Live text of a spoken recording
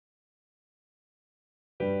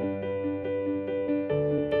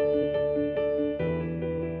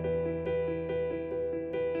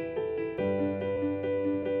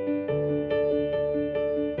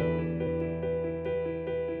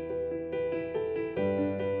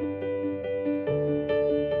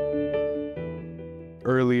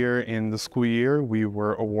Earlier in the school year, we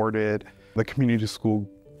were awarded the Community School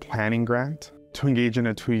Planning Grant to engage in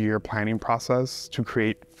a 2-year planning process to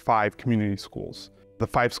create 5 community schools. The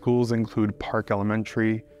 5 schools include Park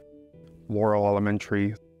Elementary, Laurel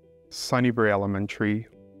Elementary, Sunnybrae Elementary,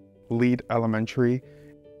 Lead Elementary,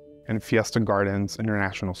 and Fiesta Gardens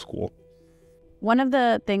International School. One of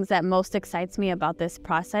the things that most excites me about this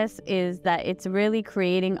process is that it's really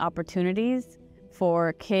creating opportunities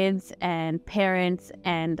for kids and parents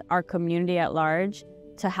and our community at large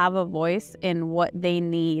to have a voice in what they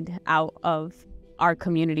need out of our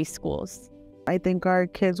community schools. I think our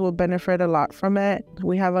kids will benefit a lot from it.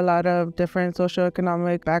 We have a lot of different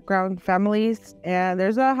socioeconomic background families, and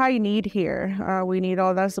there's a high need here. We need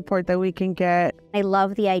all that support that we can get. I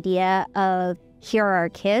love the idea of here are our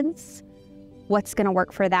kids, what's going to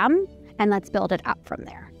work for them, and let's build it up from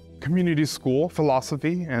there. Community school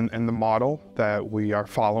philosophy and the model that we are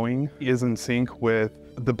following is in sync with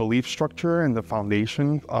the belief structure and the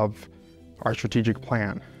foundation of our strategic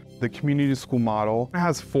plan. The community school model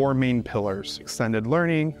has 4 main pillars: extended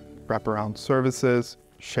learning, wraparound services,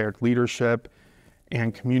 shared leadership,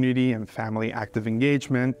 and community and family active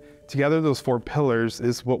engagement. Together, those 4 pillars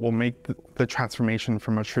is what will make the transformation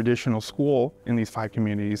from a traditional school in these 5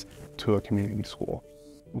 communities to a community school.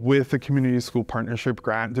 With the Community School Partnership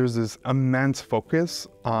Grant, there's this immense focus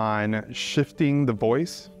on shifting the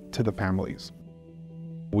voice to the families.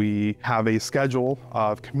 We have a schedule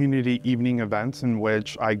of community evening events in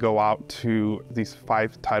which I go out to these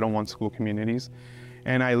 5 Title I school communities,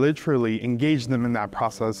 and I literally engage them in that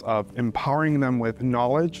process of empowering them with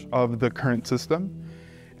knowledge of the current system,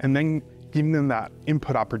 and then giving them that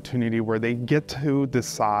input opportunity where they get to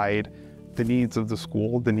decide the needs of the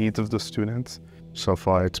school, the needs of the students. So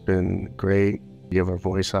far, it's been great. Give our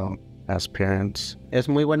voice out as parents. Es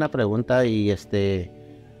muy buena pregunta y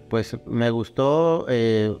pues me gustó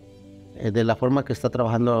de la forma que está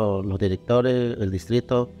trabajando los directores, el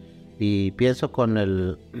distrito, y pienso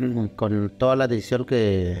con toda la decisión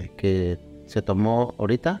que se tomó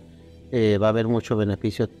ahorita, va a haber mucho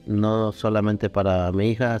beneficio no solamente para mi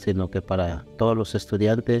hija, sino que para todos los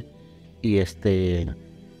estudiantes,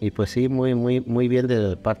 y pues sí, muy bien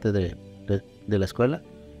de parte de la escuela.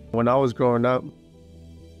 When I was growing up,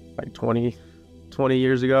 like 20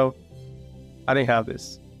 years ago, I didn't have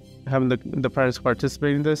this. Having the parents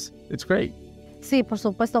participate in this, it's great. Sí, por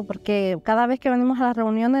supuesto, porque cada vez que venimos a las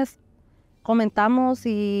reuniones, comentamos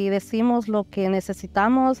y decimos lo que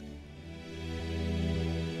necesitamos.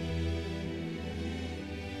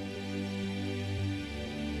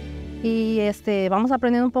 Y vamos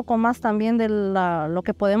aprendiendo un poco más también de lo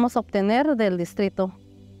que podemos obtener del distrito.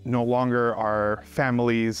 No longer are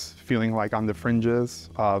families feeling like on the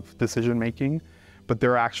fringes of decision making, but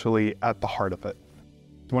they're actually at the heart of it.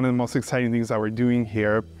 One of the most exciting things that we're doing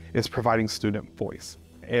here is providing student voice.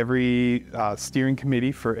 Every steering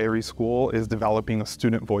committee for every school is developing a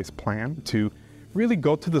student voice plan to really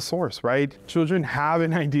go to the source, right? Children have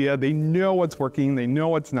an idea, they know what's working, they know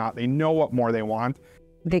what's not, they know what more they want.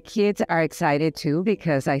 The kids are excited too,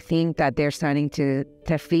 because I think that they're starting to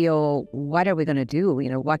feel, what are we going to do? You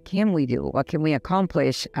know, what can we do? What can we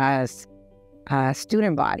accomplish as a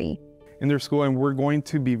student body? In their school, and we're going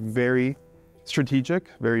to be very strategic,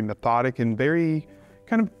 very methodic, and very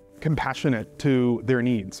kind of compassionate to their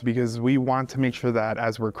needs, because we want to make sure that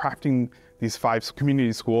as we're crafting these 5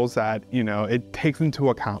 community schools that, you know, it takes into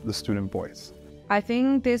account the student voice. I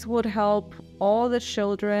think this would help all the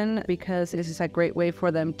children because this is a great way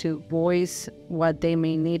for them to voice what they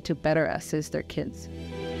may need to better assist their kids.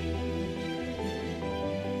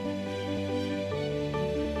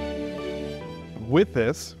 With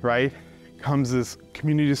this, right, comes this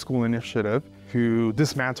community school initiative to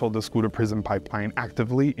dismantle the school to prison pipeline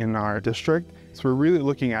actively in our district. So we're really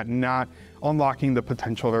looking at not unlocking the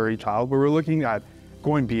potential of every child, but we're looking at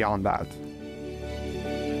going beyond that.